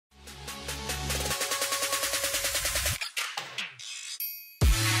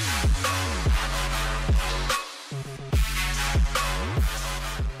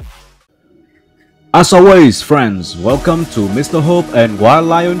As always, friends, welcome to Mr. Hope and Wild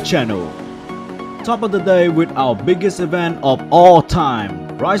Lion channel. Top of the day with our biggest event of all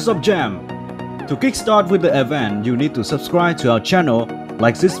time, Rise of Gem. To kickstart with the event, you need to subscribe to our channel,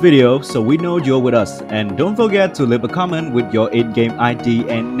 like this video so we know you're with us, and don't forget to leave a comment with your in-game ID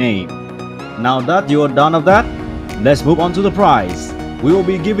and name. Now that you're done of that, let's move on to the prize. We will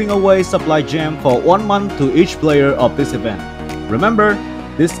be giving away supply gem for 1 month to each player of this event. Remember,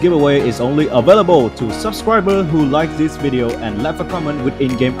 this giveaway is only available to subscribers who like this video and left a comment with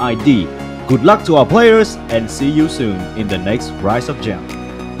in-game ID. Good luck to our players and see you soon in the next Rise of Gem.